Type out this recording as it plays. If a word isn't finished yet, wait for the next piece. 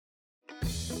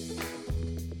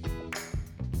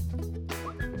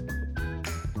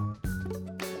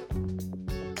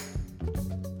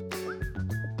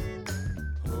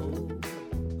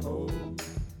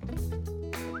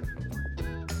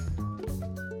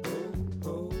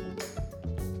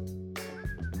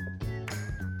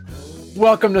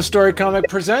Welcome to Story Comic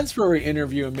Presents, where we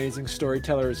interview amazing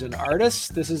storytellers and artists.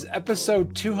 This is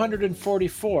episode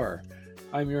 244.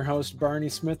 I'm your host, Barney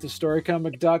Smith of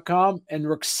StoryComic.com, and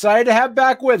we're excited to have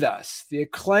back with us the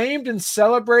acclaimed and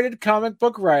celebrated comic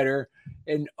book writer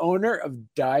and owner of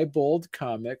Diebold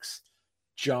Comics,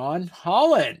 John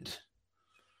Holland.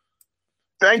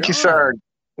 Thank you, sir.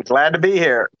 Glad to be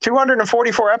here.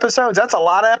 244 episodes. That's a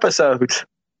lot of episodes.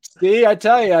 See, I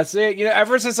tell you,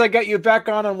 ever since I got you back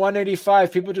on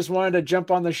 185, people just wanted to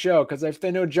jump on the show because if they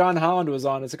know John Holland was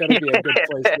on, it's got to be a good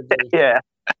place to be. Yeah.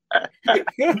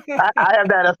 I have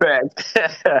that effect.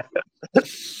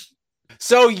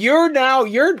 So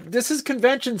this is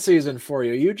convention season for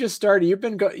you. You just started.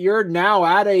 You're now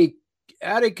at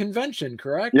a convention,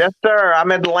 correct? Yes, sir.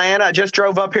 I'm in Atlanta. I just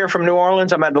drove up here from New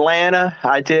Orleans. I'm at Atlanta.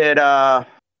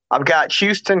 I've got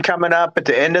Houston coming up at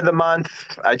the end of the month.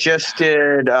 I just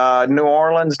did New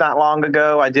Orleans not long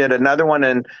ago. I did another one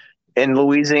in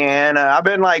Louisiana. I've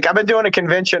been doing a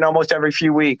convention almost every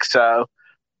few weeks. So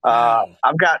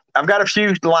I've got a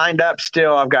few lined up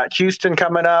still. I've got Houston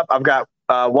coming up. I've got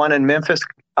one in Memphis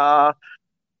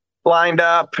lined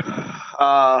up.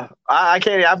 I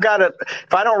can't.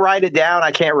 If I don't write it down,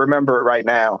 I can't remember it right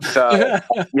now. So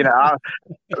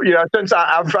since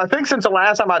I think since the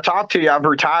last time I talked to you, I've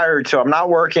retired, so I'm not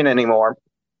working anymore.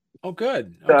 Oh,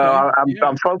 good. Okay. So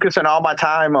I'm focusing all my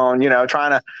time on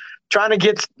trying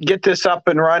to get this up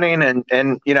and running and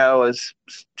is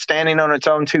standing on its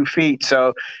own 2 feet.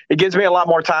 So it gives me a lot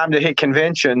more time to hit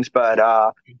conventions, but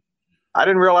I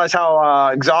didn't realize how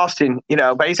exhausting,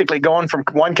 basically going from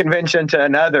one convention to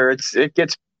another. It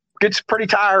gets pretty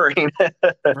tiring.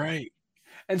 Right.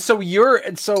 And so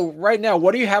right now,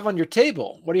 what do you have on your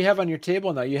table? What do you have on your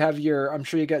table now? You have I'm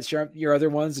sure you got your other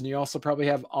ones, and you also probably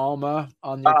have Alma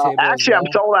on your table. Actually,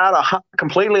 I'm sold out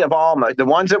completely of Alma. The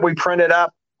ones that we printed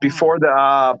up before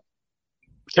the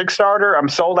Kickstarter, I'm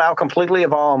sold out completely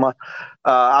of Alma.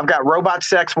 I've got Robot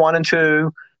Sex 1 and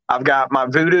 2. I've got my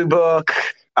Voodoo book.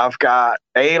 I've got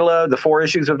Ayla, the 4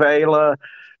 issues of Ayla.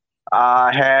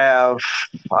 I have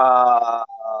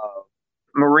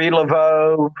Marie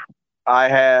Laveau. I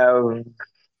have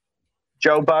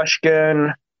Joe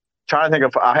Bushkin. Trying to think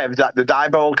of. I have the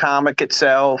Diebold comic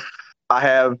itself. I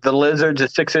have the Lizards, the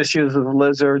 6 issues of the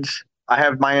Lizards. I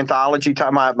have my anthology,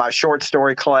 my short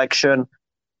story collection.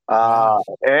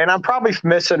 And I'm probably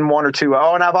missing 1 or 2.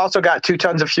 Oh, and I've also got 2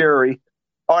 Tons of Fury.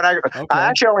 Oh, and I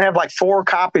actually only have like 4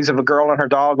 copies of A Girl and Her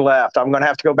Dog left. I'm going to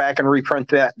have to go back and reprint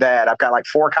that. I've got like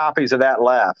 4 copies of that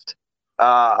left.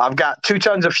 I've got 2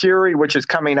 Tons of Fury, which is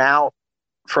coming out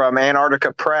from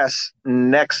Antarctica Press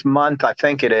next month, I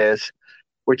think it is,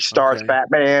 which stars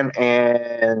Batman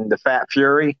and the Fat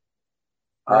Fury.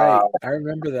 Right. I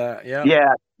remember that. Yeah.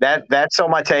 Yeah, that's on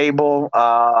my table.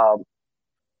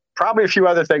 Probably a few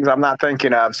other things I'm not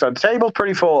thinking of. So the table's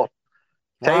pretty full.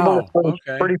 Table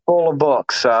pretty full of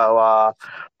books. So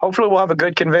hopefully we'll have a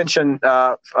good convention.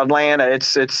 Atlanta.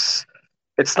 It's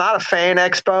not a fan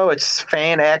expo. It's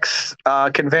Fan X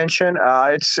convention.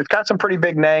 It's got some pretty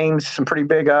big names, some pretty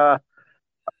big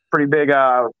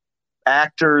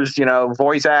actors.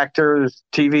 Voice actors,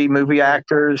 TV, movie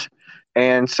actors,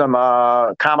 and some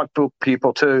comic book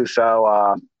people too.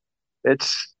 So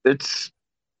it's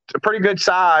a pretty good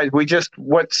size. We just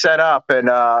went set up, and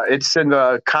it's in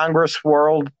the Congress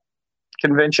World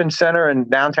Convention Center in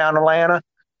downtown Atlanta.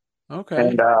 Okay.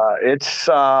 And it's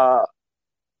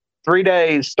 3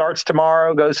 days, starts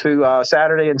tomorrow, goes through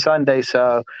Saturday and Sunday.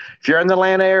 So if you're in the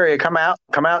Atlanta area, come out,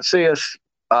 see us.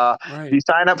 If you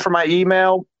sign up for my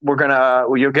email,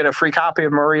 you'll get a free copy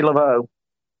of Marie Laveau.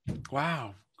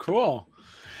 Wow, cool.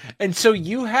 And so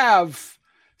you have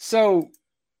So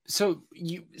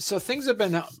things have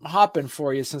been hopping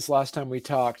for you since last time we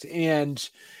talked, and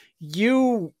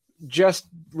you just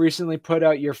recently put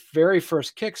out your very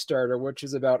first Kickstarter, which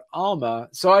is about Alma.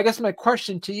 So I guess my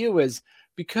question to you is,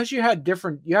 because you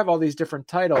have all these different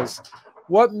titles,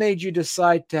 what made you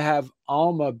decide to have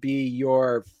Alma be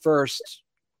your first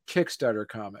Kickstarter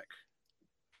comic?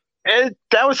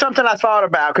 That was something I thought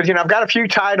about, because I've got a few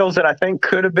titles that I think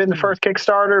could have been the first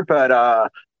Kickstarter, but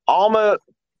Alma,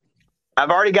 I've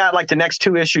already got like the next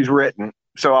 2 issues written,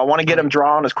 so I want to get them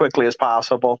drawn as quickly as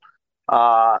possible.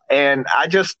 And I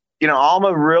just,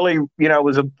 Alma really,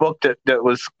 was a book that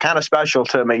was kind of special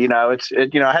to me. I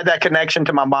had that connection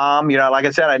to my mom. Like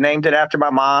I said, I named it after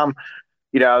my mom.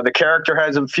 The character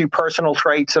has a few personal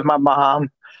traits of my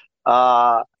mom.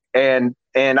 And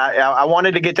I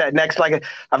wanted to get that next, like,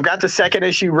 I've got the 2nd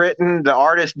issue written. The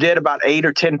artist did about 8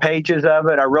 or 10 pages of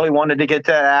it. I really wanted to get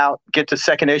that out, get the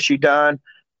 2nd issue done.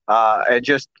 And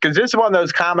just because this is one of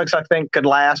those comics I think could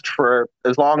last for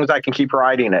as long as I can keep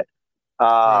writing it.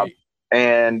 Right.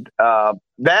 And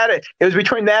that it was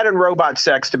between that and Robot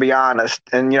Sex, to be honest.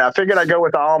 And I figured I'd go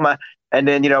with Alma. And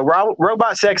then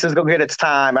Robot Sex is going to get its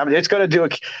time. I mean, it's going to do.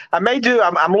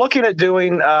 I'm looking at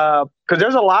doing because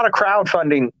there's a lot of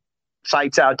crowdfunding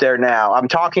sites out there now. I'm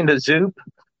talking to Zoop,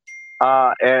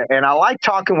 and I like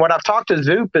talking. What I've talked to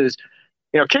Zoop is,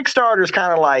 Kickstarter is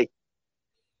kind of like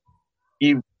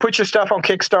you put your stuff on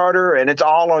Kickstarter and it's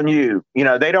all on you.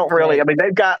 They don't really. I mean,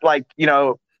 they've got like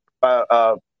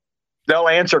they'll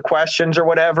answer questions or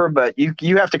whatever, but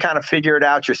you have to kind of figure it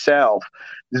out yourself.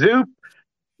 Zoop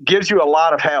gives you a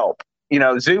lot of help.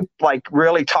 Zoop like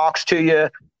really talks to you,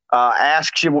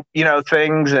 asks you,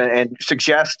 things and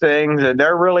suggests things. And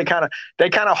they're really they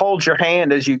kind of hold your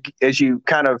hand as you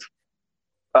kind of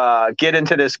get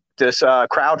into this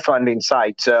crowdfunding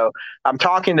site. So I'm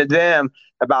talking to them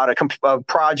about a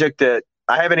project that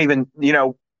I haven't even,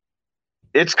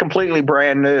 it's completely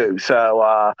brand new.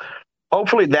 So,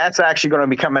 hopefully that's actually going to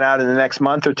be coming out in the next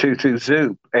month or two through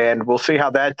Zoop, and we'll see how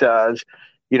that does.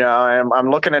 I'm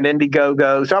looking at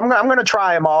Indiegogo, so I'm going to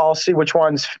try them all, see which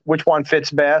one fits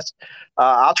best.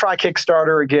 I'll try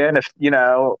Kickstarter again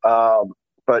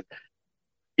but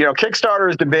Kickstarter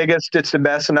is the biggest, it's the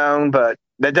best known, but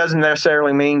that doesn't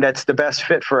necessarily mean that's the best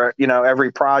fit for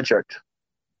every project.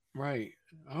 Right.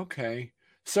 Okay.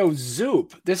 So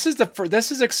Zoop, this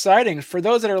is exciting for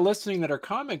those that are listening that are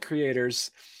comic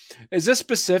creators. Is this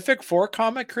specific for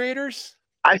comic creators?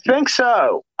 I think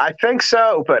so.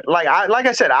 But like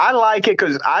I said, I like it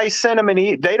because I send them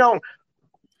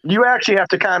you actually have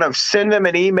to kind of send them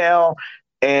an email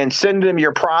and send them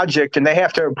your project and they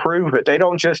have to approve it. They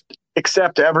don't just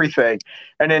accept everything.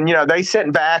 And then, they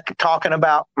sent back talking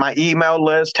about my email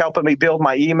list, helping me build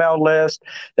my email list.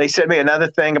 They sent me another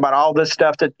thing about all this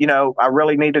stuff that, I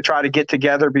really need to try to get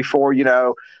together before,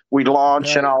 we launch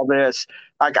right. And all this.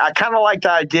 I kind of like the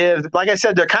idea. Like I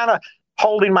said, they're kind of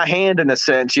holding my hand in a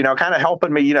sense, kind of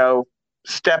helping me,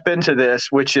 step into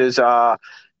this, which is a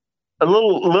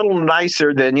little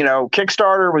nicer than,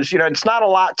 Kickstarter was, it's not a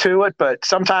lot to it, but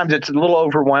sometimes it's a little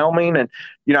overwhelming. And,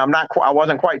 I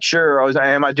wasn't quite sure.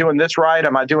 Am I doing this right?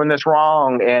 Am I doing this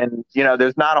wrong? And,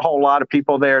 there's not a whole lot of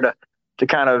people there to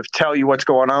kind of tell you what's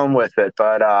going on with it.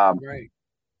 But, right.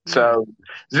 So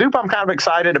Zoop, I'm kind of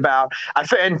excited about.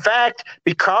 In fact,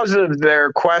 because of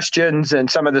their questions and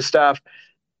some of the stuff,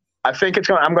 I think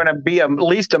I'm going to be at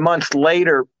least a month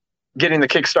later getting the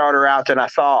Kickstarter out than I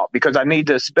thought, because I need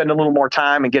to spend a little more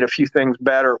time and get a few things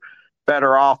better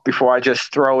off before I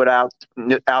just throw it out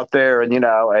there and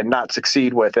and not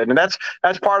succeed with it. And that's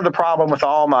part of the problem with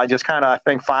Alma. I just I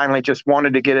think finally just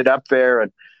wanted to get it up there,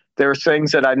 and there's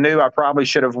things that I knew I probably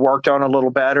should have worked on a little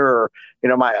better, or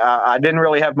I didn't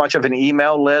really have much of an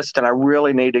email list, and I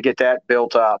really need to get that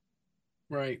built up.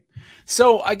 Right.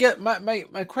 So I get my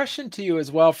question to you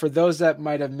as well, for those that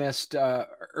might have missed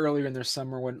earlier in their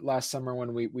last summer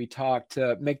when we talked,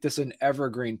 to make this an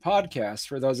evergreen podcast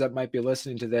for those that might be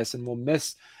listening to this and will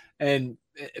miss, and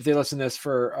if they listen to this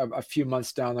for a few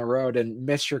months down the road and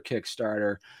miss your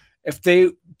Kickstarter, if they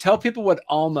tell people what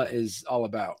Alma is all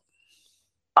about.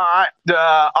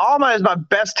 Alma is my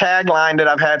best tagline that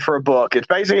I've had for a book. It's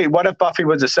basically, what if Buffy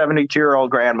was a 72-year-old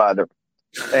grandmother?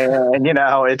 And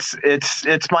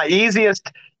it's my easiest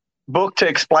book to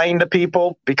explain to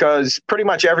people, because pretty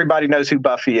much everybody knows who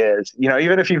Buffy is.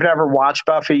 Even if you've never watched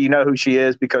Buffy, you know who she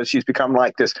is, because she's become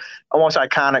like this almost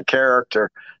iconic character.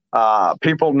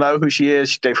 People know who she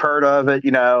is. They've heard of it,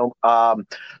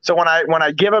 so when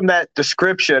I give them that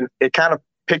description, it kind of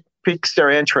piques their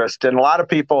interest. And a lot of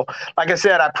people, like I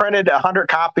said, I printed 100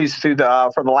 copies for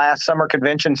the last summer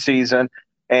convention season,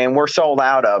 and we're sold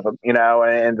out of them, and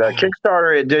the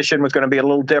Kickstarter edition was going to be a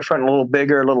little different, a little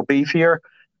bigger, a little beefier.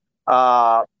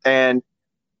 And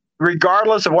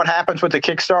regardless of what happens with the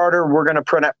Kickstarter, we're going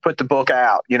to put the book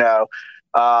out.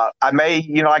 I may,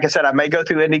 like I said, I may go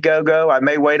through Indiegogo. I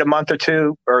may wait a month or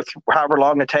two or however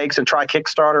long it takes and try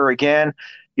Kickstarter again,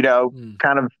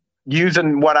 kind of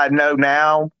using what I know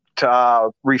now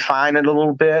to refine it a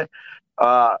little bit.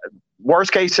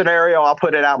 Worst case scenario, I'll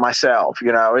put it out myself.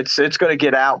 It's going to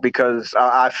get out, because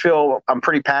I feel I'm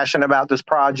pretty passionate about this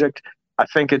project. I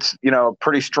think it's, a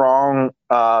pretty strong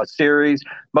series.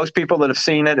 Most people that have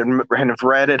seen it and have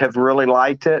read it have really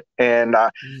liked it. And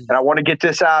I want to get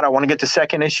this out. I want to get the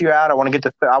second issue out. I want to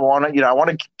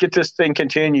get this thing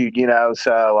continued,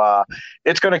 so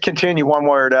it's going to continue one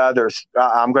way or the other.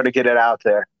 I'm going to get it out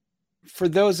there. For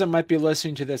those that might be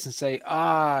listening to this and say,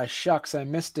 shucks, I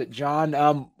missed it, John.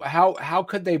 How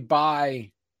could they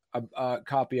buy a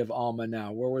copy of Alma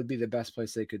now, where would be the best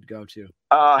place they could go to?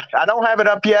 I don't have it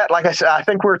up yet. Like I said, I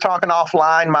think we were talking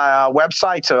offline. My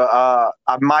website's I'm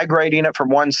migrating it from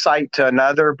one site to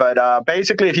another. But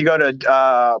basically, if you go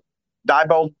to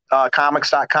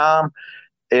DieboldComics.com,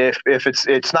 if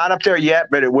it's not up there yet,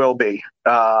 but it will be.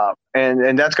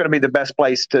 And that's going to be the best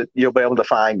place you'll be able to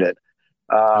find it.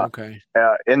 Okay.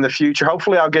 In the future,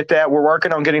 hopefully I'll get that. We're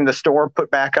working on getting the store put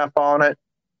back up on it.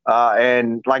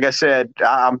 And like I said,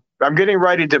 I'm getting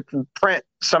ready to print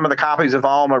some of the copies of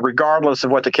Alma, regardless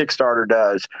of what the Kickstarter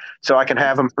does, so I can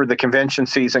have them for the convention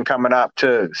season coming up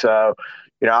too. So,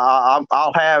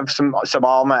 I'll have some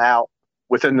Alma out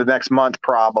within the next month,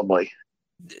 probably.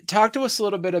 Talk to us a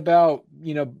little bit about,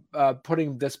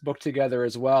 putting this book together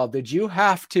as well.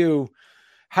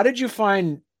 How did you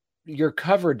find your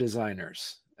cover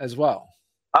designers as well?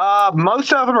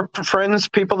 Most of them are friends,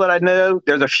 people that I know.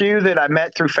 There's a few that I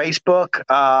met through Facebook.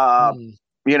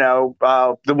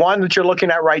 The one that you're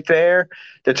looking at right there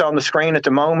that's on the screen at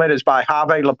the moment is by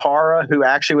Javier Laparra, who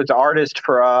actually was the artist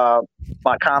for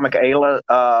my comic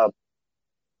Ayla,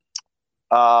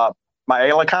 my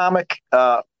Ayla comic.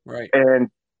 Right. And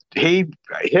he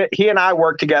and I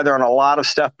worked together on a lot of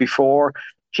stuff before.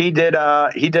 He did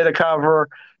a cover.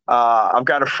 I've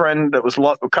got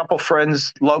a couple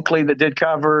friends locally that did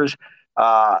covers.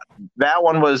 That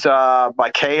one was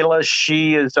by Kayla.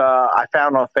 She is I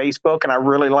found on Facebook, and I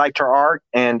really liked her art,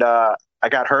 and I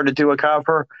got her to do a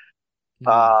cover.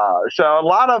 So a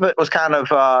lot of it was kind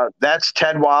of that's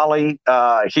Ted Wally.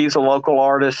 He's a local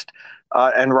artist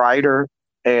and writer,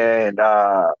 and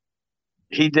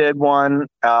he did one.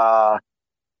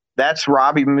 That's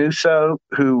Robbie Musso,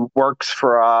 who works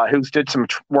for who's did some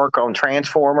work on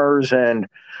Transformers and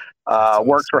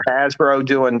works for Hasbro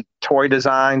doing toy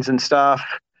designs and stuff.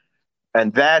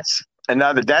 And that's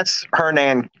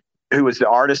Hernan, who was the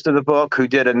artist of the book, who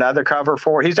did another cover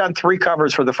for. He's done 3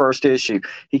 covers for the first issue.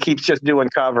 He keeps just doing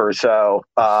covers. So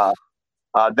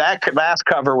that last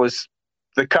cover was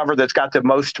the cover that's got the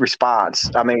most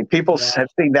response. I mean, people have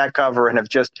seen that cover and have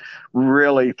just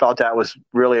really thought that was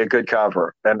really a good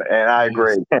cover. And I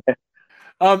agree.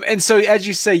 And so, as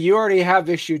you say, you already have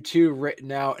issue 2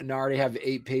 written out and already have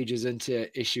 8 pages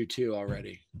into issue 2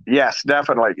 already. Yes,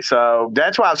 definitely. So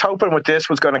that's why I was hoping with this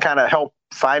was going to kind of help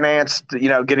finance,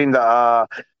 getting the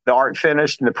art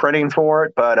finished and the printing for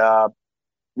it. But,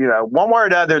 one way or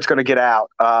another, it's going to get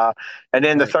out. And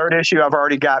then the 3rd issue I've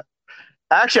already got.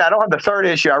 Actually, I don't have the 3rd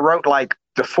issue. I wrote like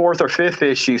the 4th or 5th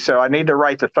issue. So I need to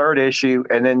write the 3rd issue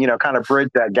and then, kind of bridge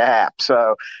that gap.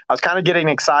 So I was kind of getting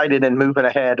excited and moving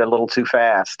ahead a little too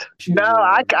fast. No,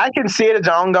 I can see it as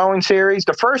an ongoing series.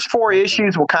 The first 4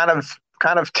 issues will kind of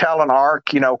tell an arc,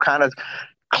 kind of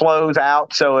close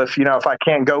out. So if I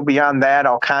can't go beyond that,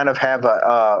 I'll kind of have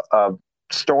a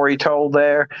story told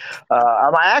there.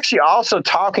 I'm actually also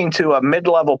talking to a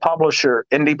mid-level publisher,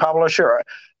 indie publisher,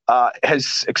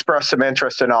 has expressed some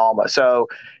interest in Alma. So,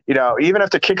 even if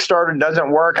the Kickstarter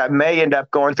doesn't work, I may end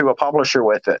up going through a publisher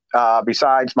with it,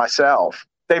 besides myself.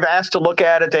 They've asked to look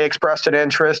at it. They expressed an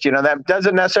interest. That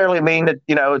doesn't necessarily mean that,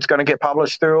 it's going to get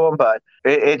published through them, but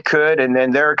it could. And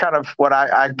then they're kind of what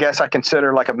I guess I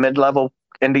consider like a mid-level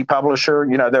indie publisher.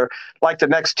 They're like the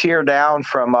next tier down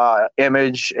from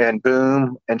Image and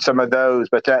Boom and some of those,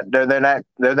 but they're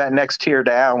that next tier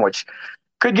down, which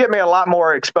could get me a lot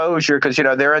more exposure because,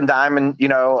 they're in Diamond,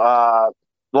 a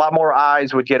lot more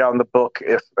eyes would get on the book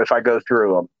if I go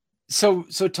through them. So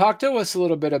talk to us a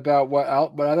little bit about what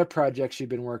other projects you've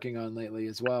been working on lately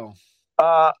as well.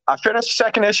 I finished the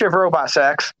 2nd issue of Robot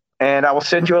Sex, and I will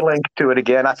send you a link to it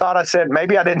again. I thought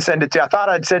maybe I didn't send it to you. I thought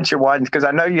I'd sent you one because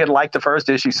I know you'd like the 1st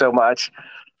issue so much.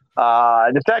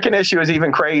 The 2nd issue is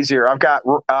even crazier. I've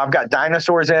got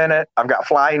dinosaurs in it. I've got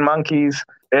flying monkeys.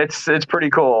 It's pretty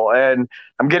cool. And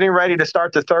I'm getting ready to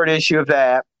start the 3rd issue of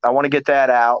that. I want to get that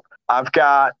out. I've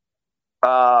got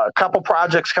a couple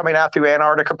projects coming out through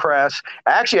Antarctica Press.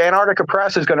 Actually, Antarctica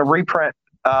Press is going to reprint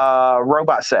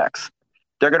Robot Sex.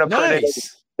 They're going to put it.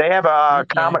 They have a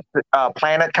comic,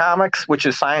 Planet Comics, which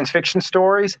is science fiction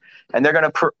stories, and they're going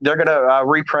to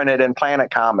reprint it in Planet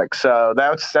Comics. So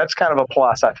that's kind of a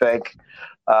plus, I think.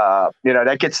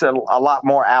 That gets a lot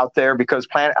more out there because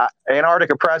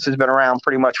Antarctica Press has been around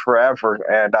pretty much forever,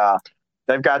 and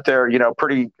they've got their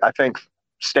pretty, I think,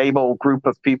 stable group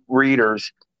of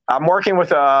readers. I'm working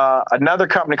with another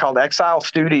company called Exile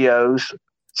Studios.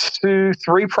 3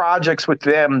 projects with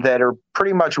them that are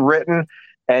pretty much written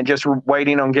and just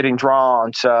waiting on getting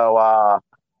drawn. So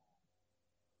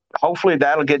hopefully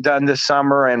that'll get done this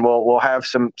summer, and we'll have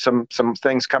some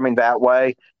things coming that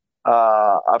way.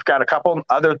 I've got a couple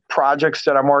other projects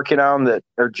that I'm working on that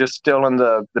are just still in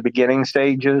the beginning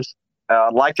stages.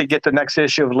 I'd like to get the next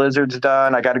issue of Lizards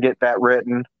done. I got to get that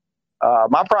written.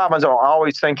 My problem is I'm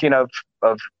always thinking of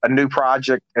a new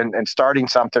project and starting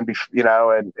something,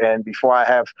 and before I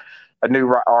have a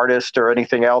new artist or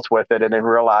anything else with it, and then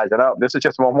realizing, oh, this is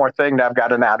just one more thing that I've got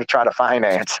to now to try to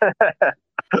finance.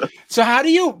 So how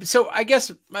do you? So I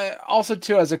guess also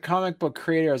too, as a comic book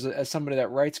creator, as somebody that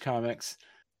writes comics,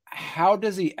 how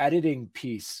does the editing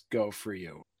piece go for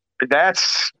you?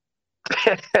 That's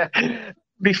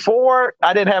before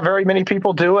I didn't have very many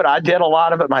people do it. I did a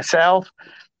lot of it myself.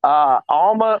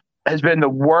 Alma has been the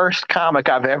worst comic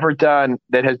I've ever done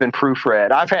that has been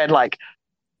proofread. I've had like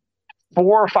 4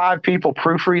 or 5 people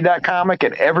proofread that comic,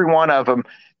 and every one of them,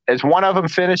 as one of them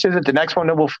finishes it, the next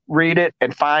one will read it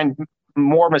and find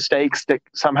more mistakes that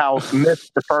somehow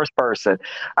missed the first person.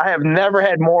 I have never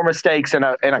had more mistakes in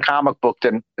a comic book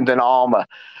than Alma.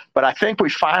 But I think we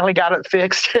finally got it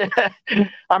fixed.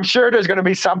 I'm sure there's going to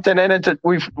be something in it that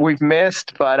we've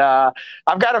missed, but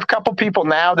I've got a couple people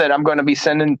now that I'm going to be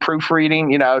sending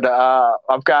proofreading. I've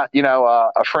got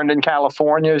a friend in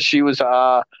California. She was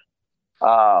a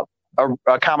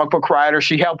comic book writer.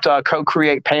 She helped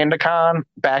co-create PandaCon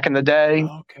back in the day,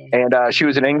 and she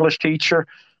was an English teacher.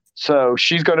 So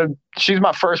she's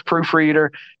my first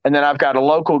proofreader, and then I've got a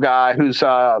local guy who's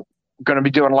going to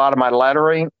be doing a lot of my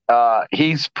lettering.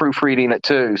 He's proofreading it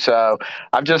too. So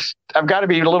I've got to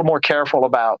be a little more careful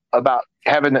about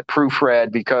having it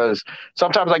proofread, because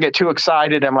sometimes I get too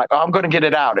excited. I'm like, oh, I'm going to get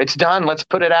it out. It's done. Let's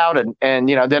put it out. And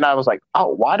then I was like, oh,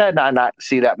 why did I not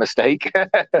see that mistake?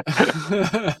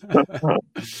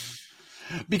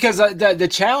 Because the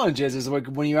challenge is like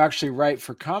when you actually write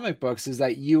for comic books is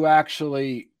that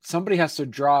somebody has to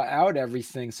draw out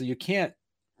everything. So you can't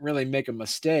really make a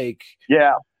mistake.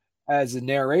 Yeah. As the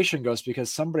narration goes,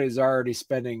 because somebody's already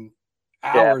spending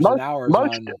hours and hours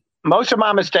on. Most of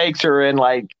my mistakes are in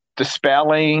like the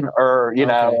spelling or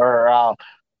the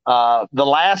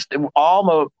last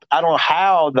almost, I don't know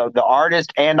how the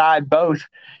artist and I both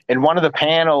in one of the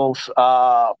panels,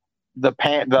 the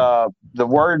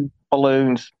word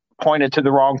balloons pointed to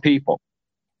the wrong people.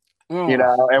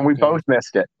 And we both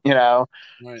missed it,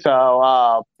 Right. So,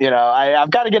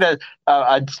 I've got to get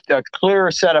a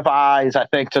clearer set of eyes, I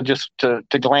think, to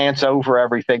glance over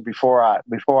everything before I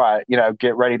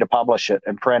get ready to publish it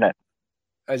and print it.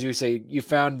 As you say, you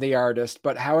found the artist,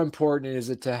 but how important is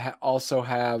it to also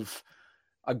have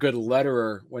a good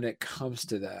letterer when it comes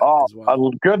to that? As well?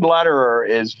 A good letterer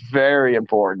is very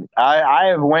important. I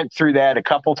have went through that a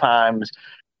couple times.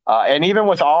 And even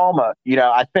with Alma,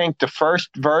 I think the first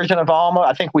version of Alma,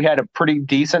 I think we had a pretty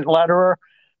decent letterer.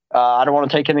 I don't want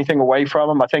to take anything away from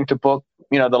him. I think the book,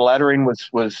 the lettering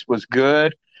was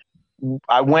good.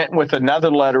 I went with another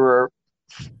letterer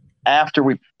after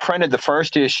we printed the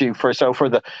first issue for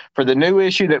the new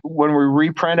issue, that when we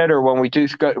reprint it or when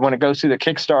it goes through the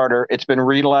Kickstarter, it's been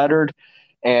relettered.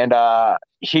 And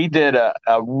he did a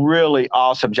really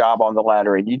awesome job on the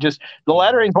lettering. The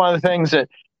lettering is one of the things that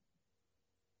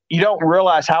you don't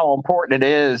realize how important it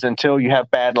is until you have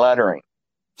bad lettering,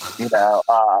 and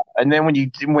then when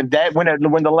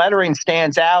the lettering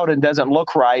stands out and doesn't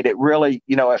look right, it really,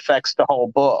 affects the whole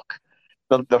book.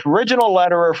 The original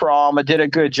letterer for Alma did a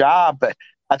good job, but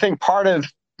I think part of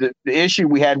the issue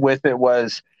we had with it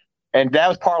was, and that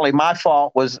was partly my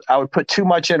fault, was I would put too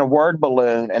much in a word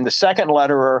balloon, and the second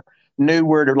letterer knew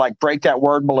where to like break that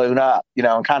word balloon up,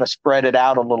 and kind of spread it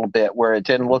out a little bit where it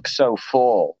didn't look so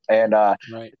full. And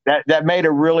right. that made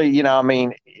it really, it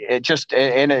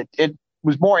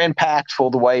was more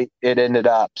impactful the way it ended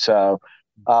up. So,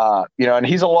 and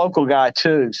he's a local guy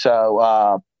too.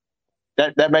 So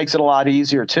that makes it a lot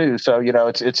easier too. So,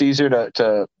 it's easier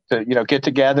to get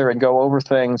together and go over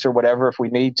things or whatever if we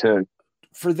need to.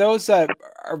 For those that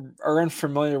are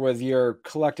unfamiliar with your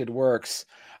collected works,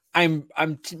 I'm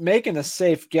making a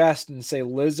safe guess and say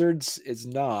Lizards is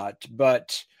not,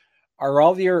 but are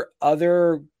all your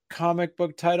other comic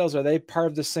book titles, are they part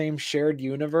of the same shared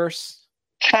universe?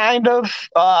 Kind of.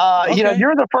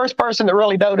 You're the first person to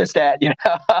really notice that.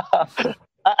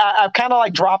 I've kind of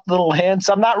like dropped little hints.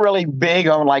 I'm not really big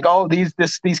on like, oh,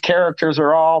 these characters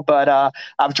are all, but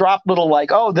I've dropped little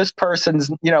like, oh, this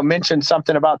person's mentioned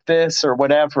something about this or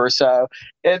whatever. So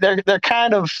they're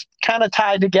kind of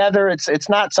tied together. It's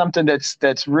not something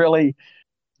that's really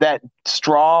that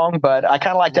strong, but I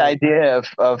kind of like the idea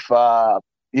of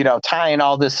tying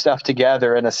all this stuff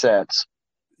together in a sense.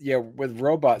 Yeah, with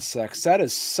robot sex, that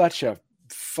is such a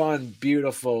fun,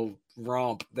 beautiful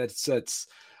romp.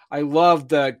 I love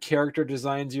the character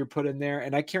designs you put in there.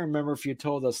 And I can't remember if you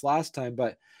told us last time,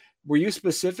 but were you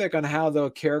specific on how the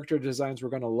character designs were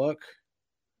going to look?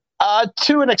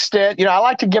 To an extent, I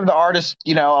like to give the artist,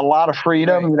 a lot of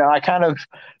freedom. Right. I kind of,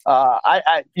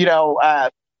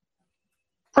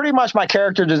 pretty much my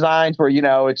character designs were,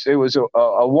 it was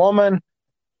a woman,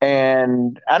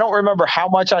 and I don't remember how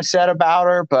much I said about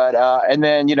her, but and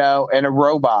then and a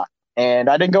robot, and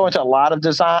I didn't go into a lot of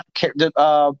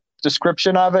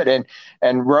description of it,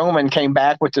 and Roman came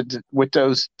back with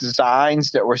those designs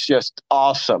that was just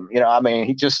awesome. I mean,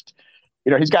 he just.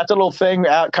 He's got the little thing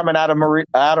coming out of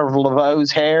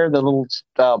Laveau's hair, the little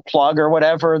plug or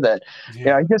whatever that, he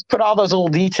just put all those little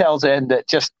details in that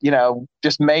just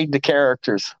made the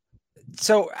characters.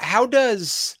 So how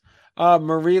does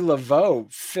Marie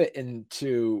Laveau fit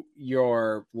into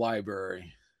your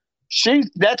library?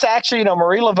 That's actually,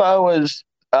 Marie Laveau is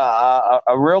a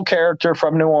real character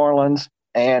from New Orleans,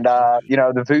 and,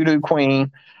 the Voodoo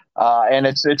Queen. And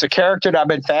it's a character that I've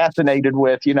been fascinated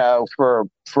with,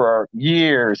 for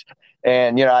years.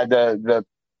 And, the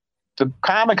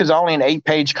comic is only an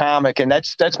 8-page comic, and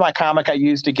that's my comic I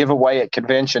use to give away at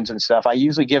conventions and stuff. I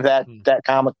usually give that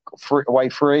comic away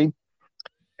free.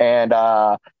 And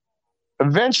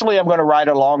eventually I'm going to write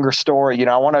a longer story.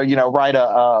 I want to, write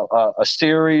a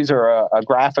series or a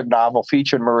graphic novel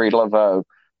featuring Marie Laveau,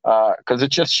 because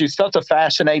she's such a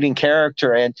fascinating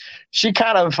character, and she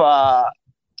kind of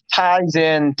ties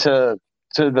into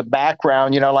the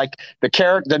background, like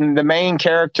the main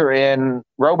character in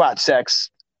Robot Sex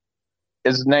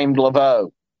is named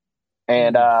Laveau.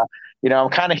 And, I'm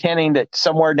kind of hinting that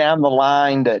somewhere down the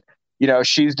line that,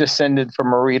 she's descended from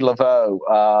Marie Laveau.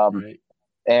 Right.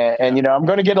 And I'm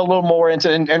going to get a little more into,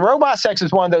 and Robot Sex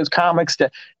is one of those comics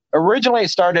that originally it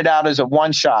started out as a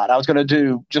one shot. I was going to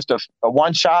do just a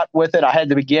one shot with it. I had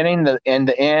the beginning, and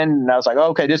the end, and I was like,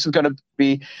 okay, this is going to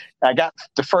be, I got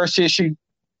the first issue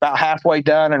about halfway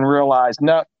done and realized,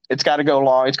 no, it's got to go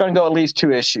long. It's going to go at least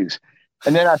 2 issues.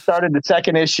 And then I started the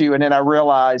second issue, and then I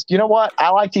realized, you know what? I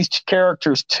like these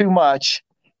characters too much,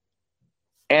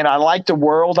 and I like the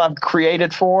world I've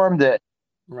created for them, that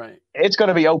it's going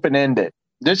to be open-ended.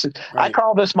 This is, I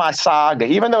call this my saga,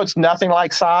 even though it's nothing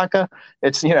like Saga.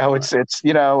 It's,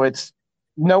 it's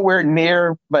nowhere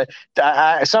near, but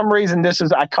some reason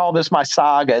I call this my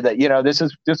saga, that, this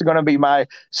is going to be my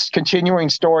continuing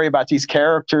story about these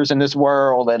characters in this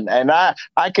world. And I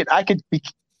could be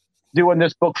doing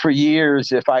this book for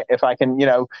years if I can,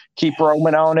 keep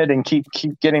roaming on it and keep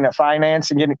getting it financed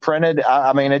and getting it printed.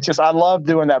 I mean, it's just, I love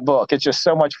doing that book. It's just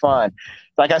so much fun.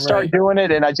 Like I start doing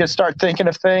it and I just start thinking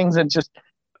of things, and just,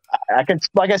 I can,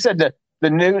 like I said,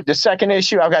 the second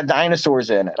issue, I've got dinosaurs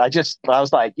in it. I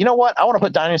was like, you know what? I want to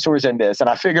put dinosaurs in this. And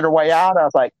I figured a way out. I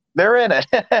was like, they're in it.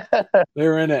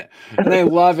 They're in it. And I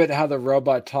love it how the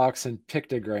robot talks in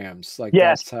pictograms. Like,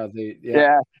 that's how they,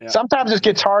 Sometimes it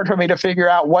gets hard for me to figure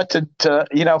out what to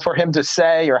for him to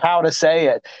say or how to say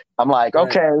it. I'm like,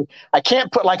 okay, I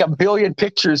can't put like a billion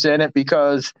pictures in it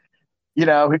because,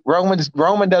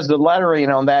 Roman does the lettering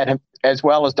on that as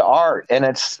well as the art, and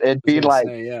it'd be like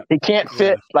he can't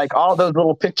fit like all those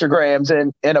little pictograms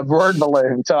in a word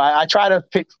balloon. So I try to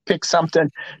pick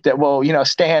something that will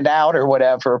stand out or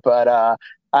whatever. But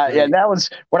that was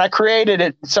when I created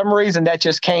it. Some reason that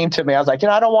just came to me. I was like,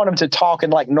 I don't want him to talk in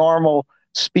like normal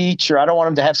speech, or I don't want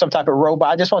him to have some type of robot.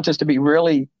 I just want this to be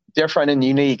really different and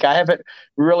unique. I haven't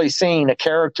really seen a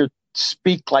character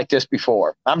speak like this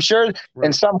before. I'm sure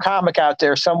in some comic out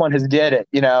there someone has did it,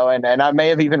 and I may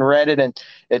have even read it, and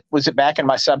it was back in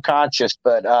my subconscious,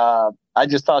 but I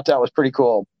just thought that was pretty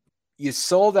cool. You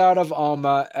sold out of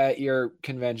Alma at your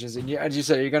conventions, and as you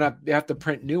said, you have to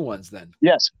print new ones then.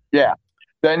 Yes. Yeah.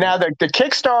 Now the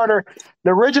Kickstarter,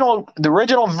 the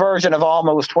original version of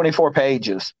Alma was 24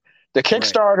 pages. The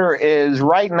Kickstarter is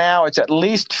right now, it's at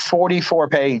least 44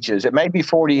 pages. It may be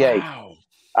 48. Wow.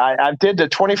 I did the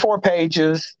 24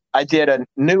 pages. I did a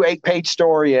new 8-page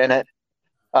story in it.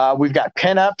 We've got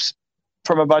pinups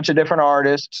from a bunch of different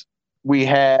artists. We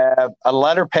have a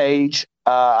letter page.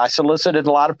 I solicited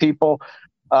a lot of people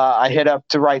I hit up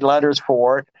to write letters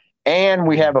for it. And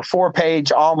we have a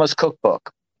 4-page Alma's cookbook,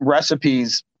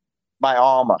 recipes by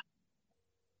Alma.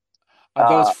 Are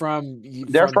those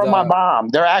they're from my mom.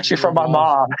 They're actually from my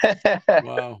mom.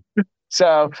 Wow.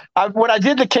 So when I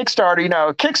did the Kickstarter,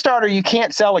 Kickstarter, you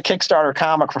can't sell a Kickstarter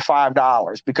comic for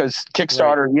 $5 because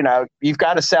Kickstarter, you've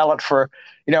got to sell it for,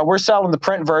 we're selling the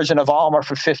print version of Alma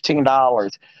for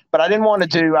 $15. But I didn't want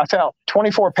to I felt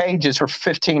 24 pages for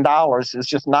 $15 is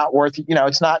just not worth,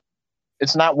 it's not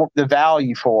the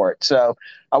value for it. So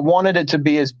I wanted it to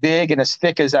be as big and as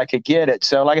thick as I could get it.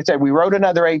 So like I said, we wrote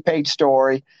another 8-page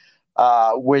story.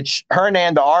 which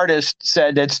Hernan, the artist,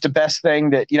 said it's the best thing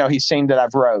that he's seen that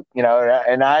I've wrote.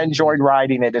 And I enjoyed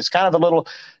writing it. It's kind of a little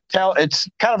It's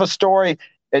kind of a story.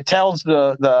 It tells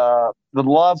the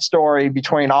love story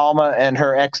between Alma and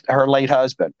her late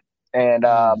husband. And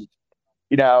I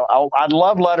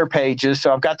love letter pages,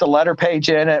 so I've got the letter page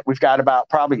in it. We've got about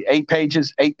probably 8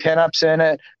 pages, 8 pinups in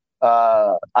it.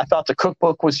 I thought the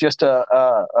cookbook was just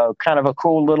a kind of a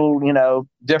cool little,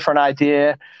 different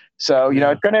idea. So,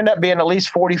 it's going to end up being at least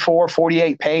 44,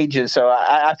 48 pages. So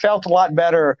I felt a lot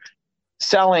better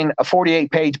selling a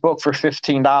 48-page book for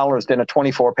 $15 than a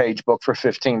 24-page book for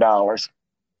 $15.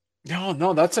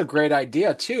 No, that's a great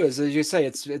idea too. As you say,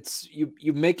 it's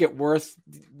you make it worth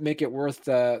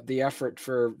the effort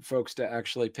for folks to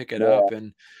actually pick it up.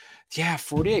 And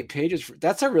 48 pages.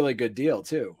 That's a really good deal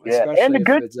too. Yeah, and the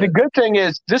good thing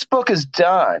is this book is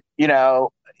done. I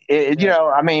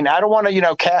mean, I don't want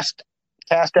to cast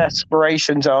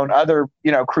aspirations on other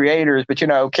creators, but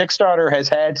Kickstarter has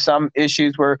had some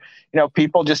issues where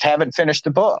people just haven't finished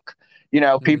the book.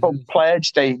 People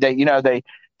pledge, they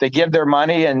give their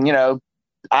money, and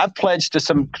I've pledged to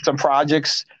some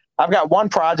projects. I've got one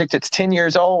project that's 10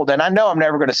 years old, and I know I'm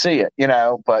never going to see it.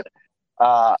 But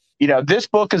this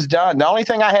book is done. The only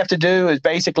thing I have to do is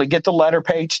basically get the letter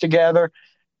page together,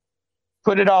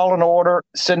 put it all in order,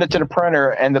 send it to the printer,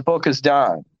 and the book is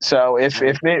done. So if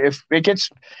it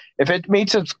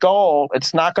meets its goal,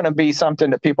 it's not going to be something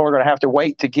that people are going to have to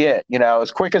wait to get.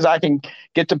 As quick as I can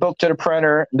get the book to the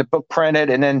printer, the book printed,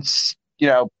 and then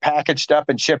packaged up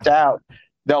and shipped out,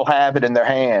 they'll have it in their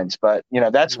hands. But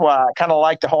that's why I kind of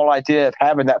like the whole idea of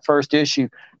having that first issue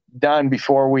done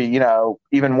before we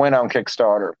even went on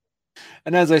Kickstarter.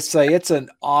 And as I say, it's an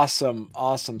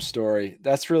awesome story.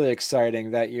 That's really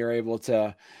exciting that you're able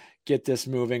to get this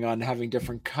moving on having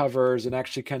different covers and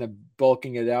actually kind of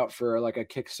bulking it out for like a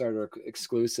Kickstarter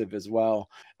exclusive as well.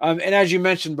 And as you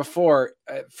mentioned before,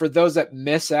 for those that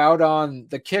miss out on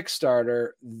the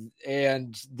Kickstarter,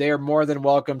 and they're more than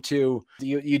welcome to,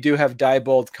 you do have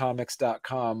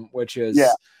dieboldcomics.com, which is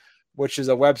a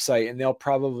website, and they'll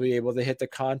probably be able to hit the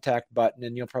contact button,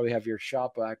 and you'll probably have your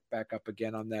shop back up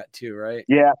again on that too, right?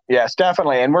 Yeah, yes,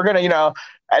 definitely. And we're going to,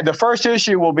 the first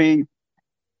issue will be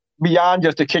beyond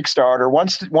just a Kickstarter.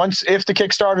 Once if the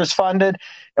Kickstarter is funded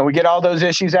and we get all those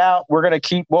issues out,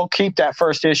 we'll keep that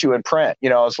first issue in print,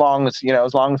 as long as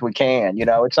we can.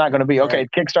 It's not going to be okay,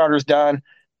 Kickstarter's done,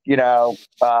 you're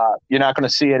not going to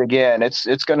see it again.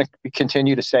 It's going to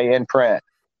continue to stay in print.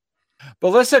 But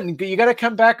listen, you got to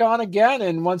come back on again,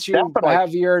 and once you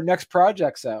have your next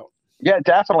projects out. Yeah,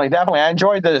 definitely. I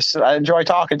enjoyed this. I enjoy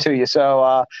talking to you. So,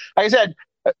 like I said,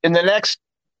 in the next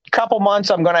couple months,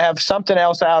 I'm going to have something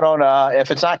else out on. If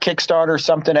it's not Kickstarter,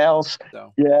 something else.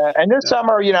 So, yeah, and this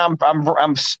summer,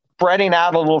 I'm spreading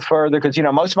out a little further because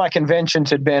most of my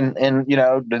conventions had been in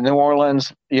the New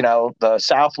Orleans, the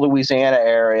South Louisiana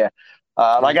area.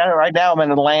 Right now I'm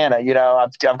in Atlanta.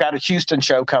 I've got a Houston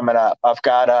show coming up. I've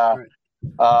got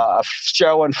a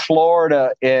show in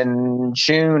Florida in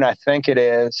June, I think it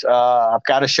is. I've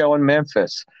got a show in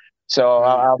Memphis. So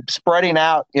I'm spreading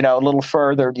out, a little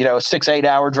further, a 6-8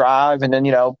 hour drive, and then,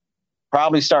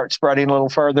 probably start spreading a little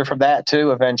further from that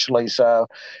too eventually. So,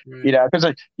 because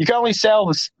you can only sell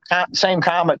the same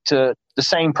comic to the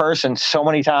same person so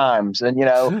many times. And,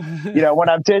 when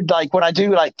I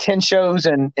do 10 shows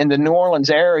in the New Orleans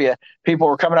area, people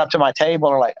were coming up to my table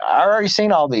and are like, I already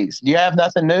seen all these. Do you have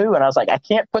nothing new? And I was like, I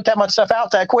can't put that much stuff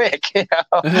out that quick.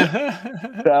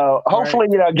 So hopefully,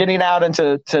 getting out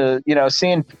into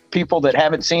seeing people that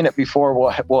haven't seen it before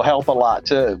will help a lot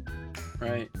too.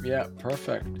 Right. Yeah.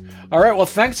 Perfect. All right. Well,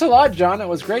 thanks a lot, John. It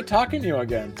was great talking to you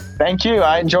again. Thank you.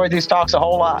 I enjoyed these talks a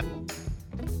whole lot.